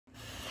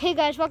Hey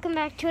guys, welcome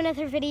back to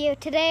another video.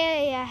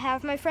 Today I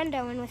have my friend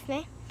Owen with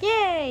me.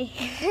 Yay!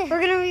 We're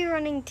going to be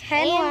running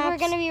 10 laps. And we're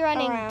going to be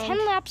running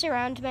 10 laps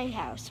around my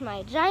house.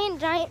 My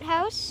giant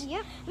house.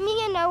 Yep.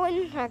 Me and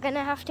Owen are going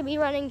to have to be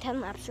running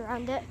 10 laps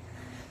around it.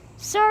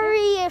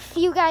 Sorry if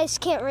you guys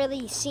can't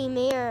really see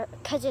me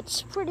because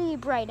it's pretty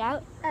bright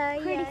out.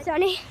 Pretty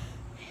sunny.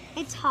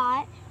 It's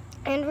hot.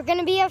 And we're going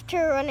to be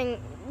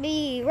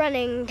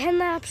running 10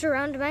 laps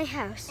around my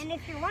house. And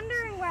if you're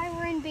wondering why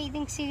we're in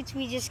bathing suits,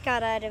 we just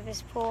got out of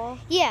his pool.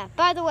 Yeah,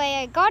 by the way,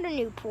 I got a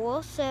new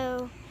pool,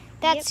 so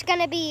that's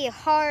going to be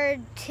it's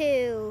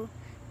going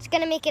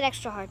to make it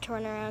extra hard to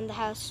run around the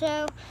house.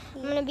 So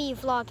I'm going to be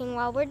vlogging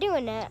while we're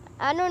doing it.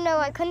 I don't know,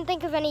 I couldn't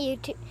think of any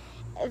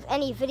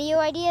video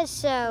ideas,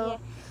 so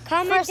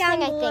Comment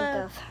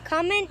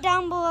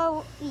down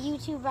below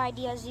YouTube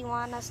ideas you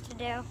want us to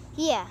do.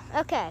 Yeah,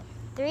 okay.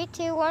 3,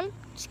 2, 1,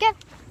 let's go.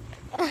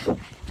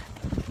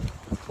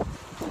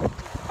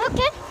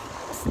 Okay.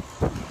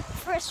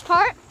 First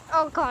part.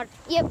 Oh God.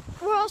 Yep.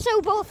 We're also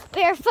both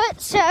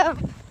barefoot, so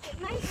It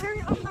might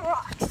hurt on the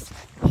rocks.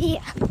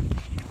 yeah,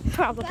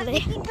 probably. But we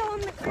can go on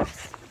the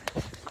grass.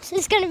 This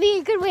is gonna be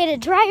a good way to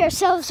dry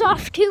ourselves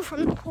off too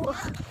from the pool.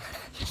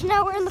 So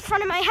now we're in the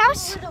front of my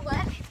house. A little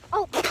wet.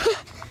 Oh,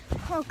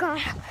 oh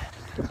God.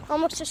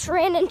 Almost just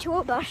ran into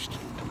a bush.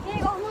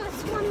 Okay,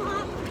 almost one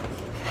lap.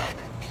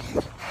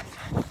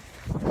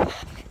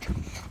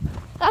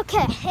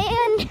 Okay,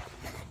 and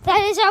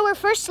that is our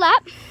first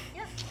lap.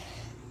 Yep.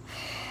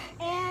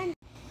 And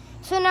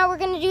so now we're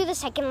gonna do the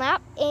second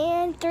lap.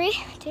 And 3,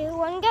 2,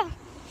 1, go.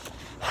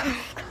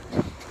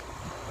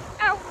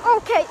 Ow,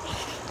 okay.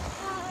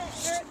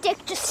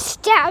 Stick just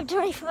stabbed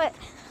my foot.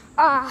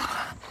 I'm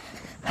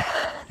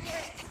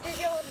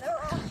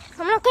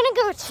not gonna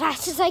go as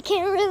fast as I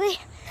can, really.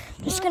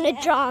 I'm just gonna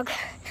jog.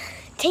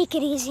 Take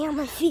it easy on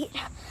my feet.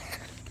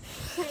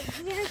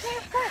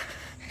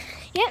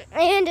 Yep,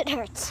 and it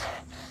hurts.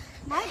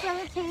 My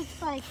brother takes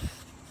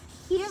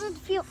he doesn't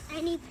feel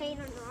any pain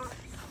on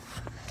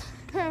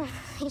the rocks.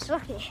 He's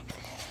lucky.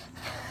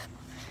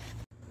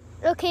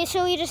 Okay,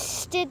 so we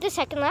just did the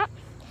second lap.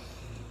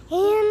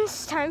 And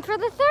it's time for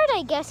the third,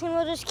 I guess, and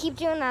we'll just keep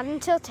doing that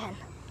until 10.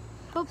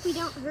 Hope we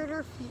don't hurt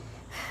our feet.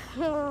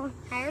 Well,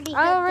 I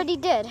already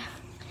did.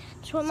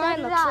 That's what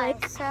mine looks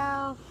like.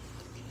 So,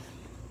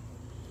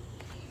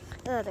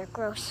 Oh, they're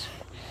gross.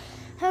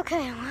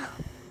 Okay, well.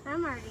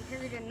 I'm already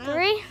hurt enough.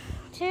 3,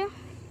 2,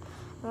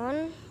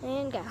 1,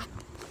 and go.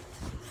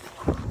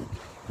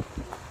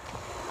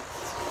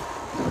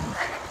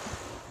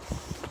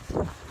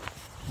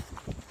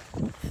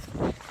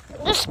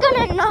 I'm just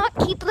gonna not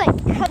keep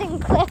cutting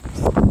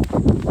clips.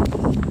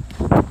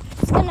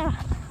 Just gonna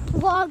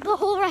vlog the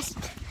whole rest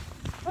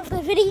of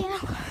the video.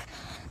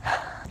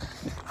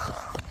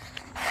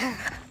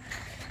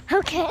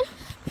 Okay.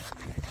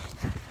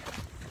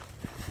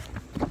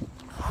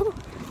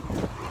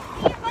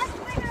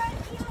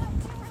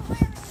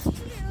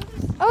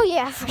 Oh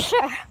yeah, for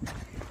sure.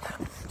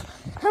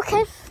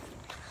 Okay.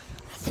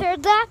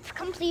 Third lap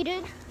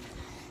completed.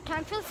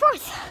 Time for the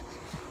fourth.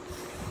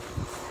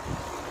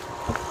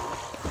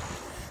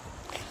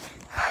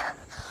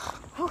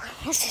 Oh,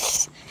 this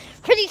is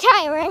pretty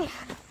tiring.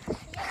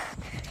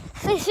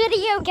 If this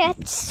video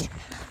gets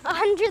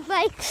 100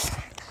 likes,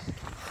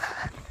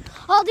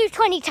 I'll do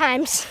 20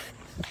 times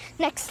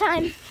next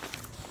time.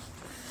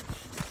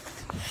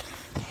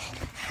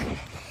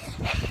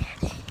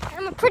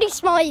 I'm a pretty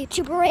small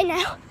YouTuber right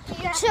now,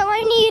 so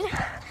I need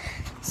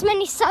as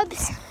many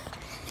subs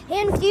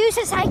and views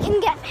as I can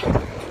get.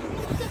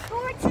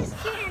 Supports his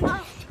channel.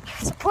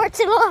 Supports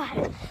it a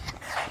lot.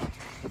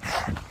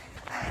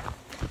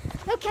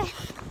 Okay.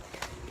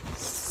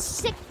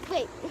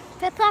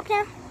 Fifth lap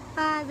now?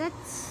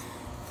 That's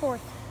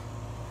fourth.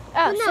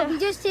 Oh, no, so we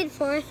just did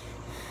fourth.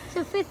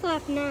 So fifth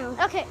lap now.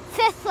 Okay,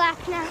 fifth lap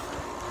now.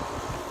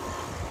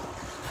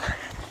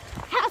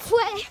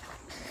 Halfway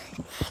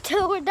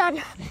till we're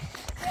done.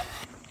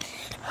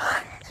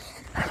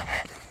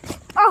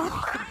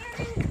 Oh.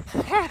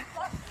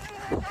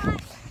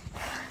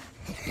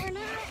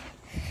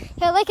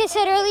 Yeah, like I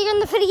said earlier in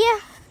the video,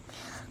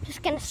 I'm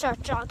just gonna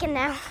start jogging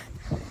now.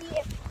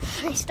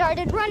 I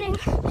started running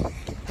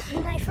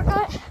and I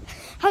forgot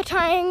how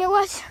tiring it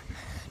was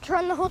to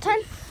run the whole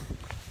time.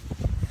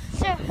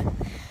 So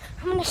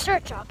I'm gonna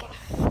start jogging.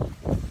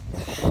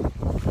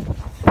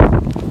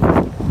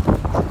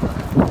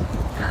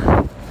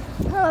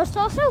 Oh, it's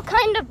also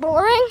kind of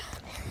boring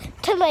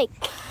to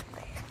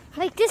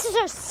this is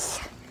our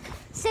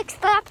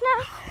sixth lap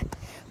now.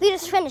 We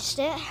just finished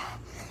it.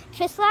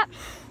 Fifth lap,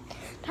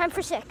 time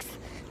for sixth.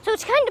 So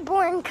it's kind of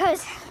boring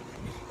because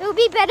it would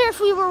be better if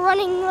we were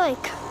running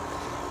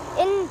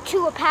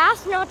into a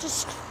path, not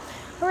just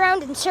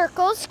around in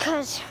circles,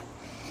 because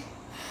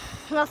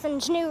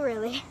nothing's new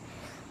really.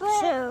 But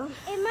so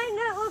it might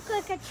not look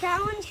like a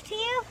challenge to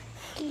you,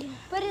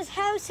 but his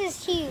house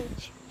is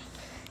huge.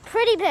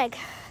 Pretty big.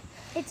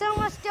 It's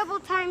almost double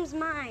times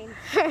mine.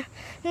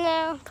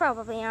 No,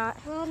 probably not.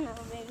 Well, no,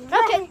 maybe.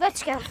 Okay,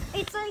 let's go.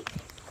 It's like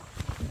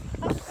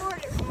a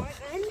quarter more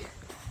than,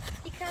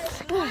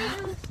 because my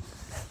house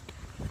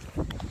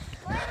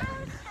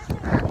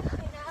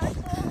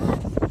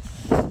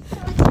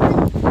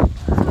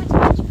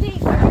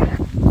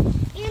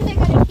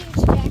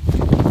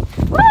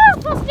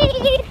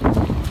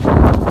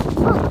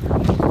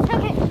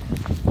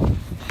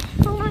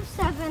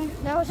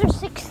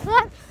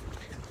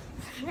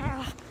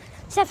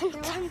 7th.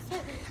 They're on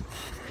 7.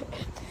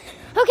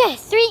 Okay,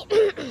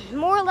 3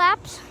 more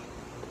laps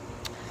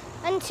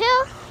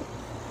until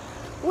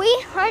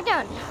we are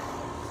done.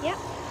 Yep.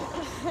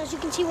 As you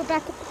can see, we're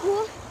back at the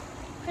pool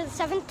for the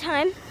 7th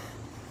time.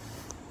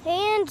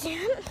 And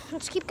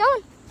let's keep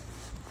going.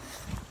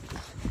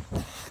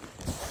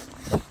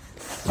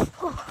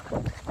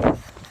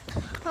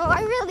 Oh,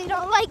 I really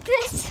don't like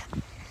this.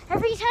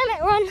 Every time I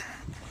run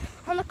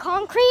on the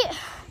concrete, it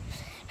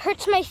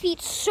hurts my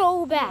feet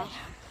so bad.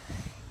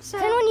 So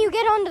Then when you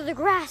get onto the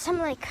grass, I'm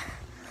like,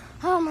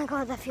 oh my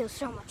God, that feels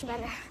so much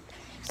better.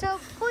 So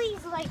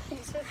please like and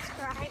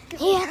subscribe to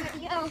Yeah. this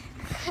video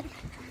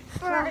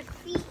for our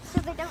feet so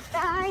they don't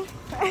die.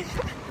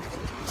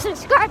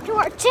 Subscribe to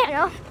our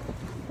channel.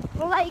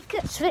 Like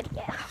this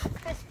video.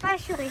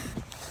 Especially.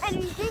 And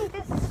if you think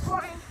this is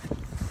boring,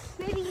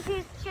 maybe you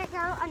should check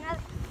out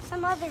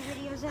some other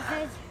videos of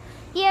his.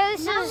 Yeah,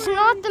 this is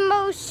not the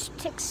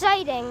most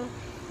exciting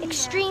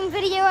extreme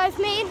video I've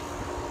made.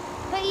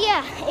 But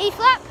yeah, 8th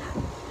lap,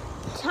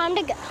 time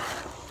to go.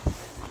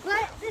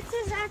 But this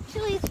is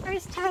actually his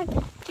first time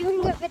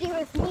doing a video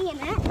with me in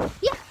it.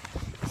 Yeah,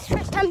 it's the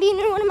first time being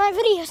in one of my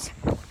videos.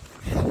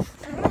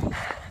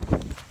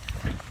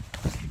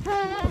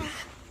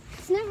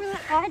 It's never that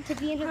hard to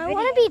be in a video. I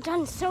want to be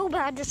done so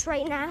bad just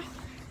right now,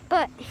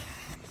 but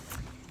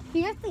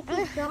You have to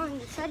keep going.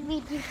 You said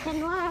we do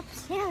 10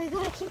 laps. yeah, we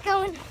gotta keep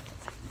going.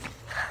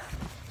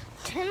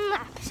 10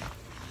 laps,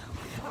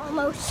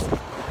 almost.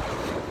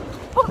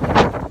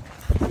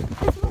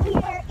 This will be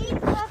our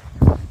 8th lap.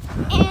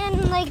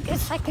 And like a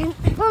second.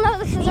 Well, no,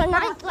 this is our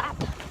 9th lap.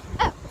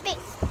 Oh, wait.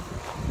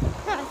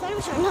 No, I thought it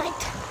was our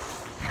 9th.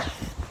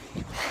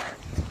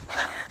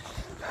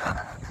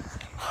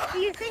 Do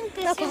you think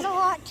this is a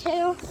lot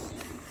too?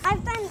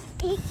 I've done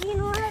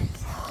 18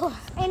 laps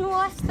in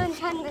less than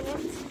 10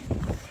 minutes.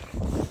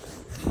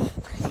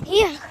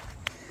 Yeah.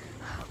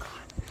 Oh,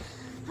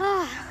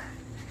 God.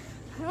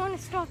 I want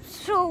to stop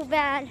so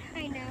bad.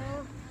 I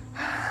know.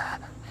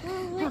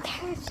 Oh, Okay.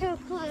 we're so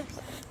close.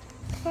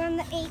 We're on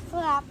the 8th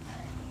lap.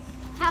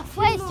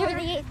 Halfway More. through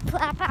the 8th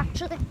lap,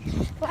 actually.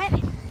 What?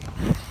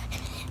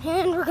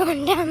 And we're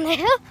going down the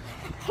hill.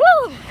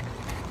 Woo!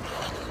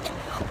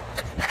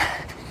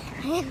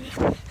 And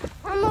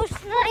almost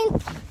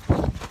 9th.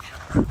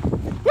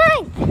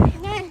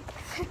 9th!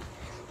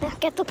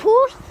 Back at the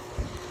pool.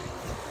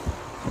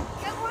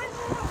 Get one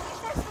more.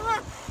 Just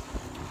lap.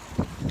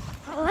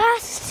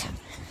 Last,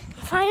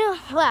 final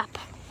lap.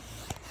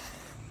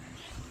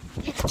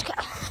 Okay, let's go.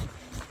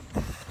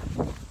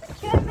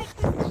 Try to make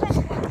this the best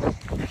one.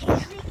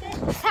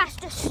 Make it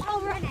Fastest.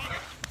 all running.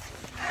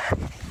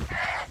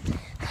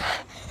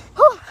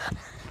 Whew.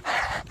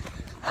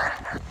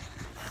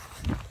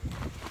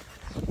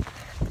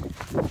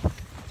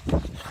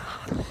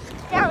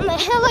 Down the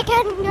hill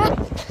again.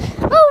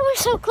 Oh, we're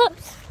so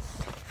close.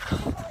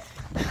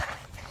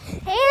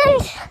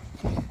 And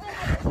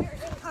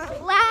our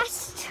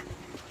last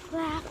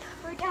lap.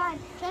 We're done.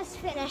 Just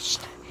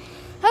finished.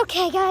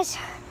 Okay, guys.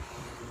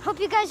 Hope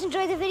you guys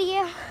enjoyed the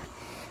video.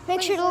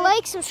 Make sure to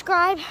like,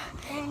 subscribe,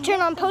 And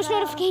turn on hit the post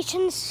bell.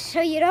 notifications so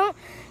you don't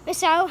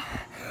miss out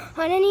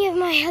on any of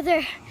my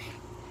other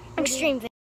extreme videos.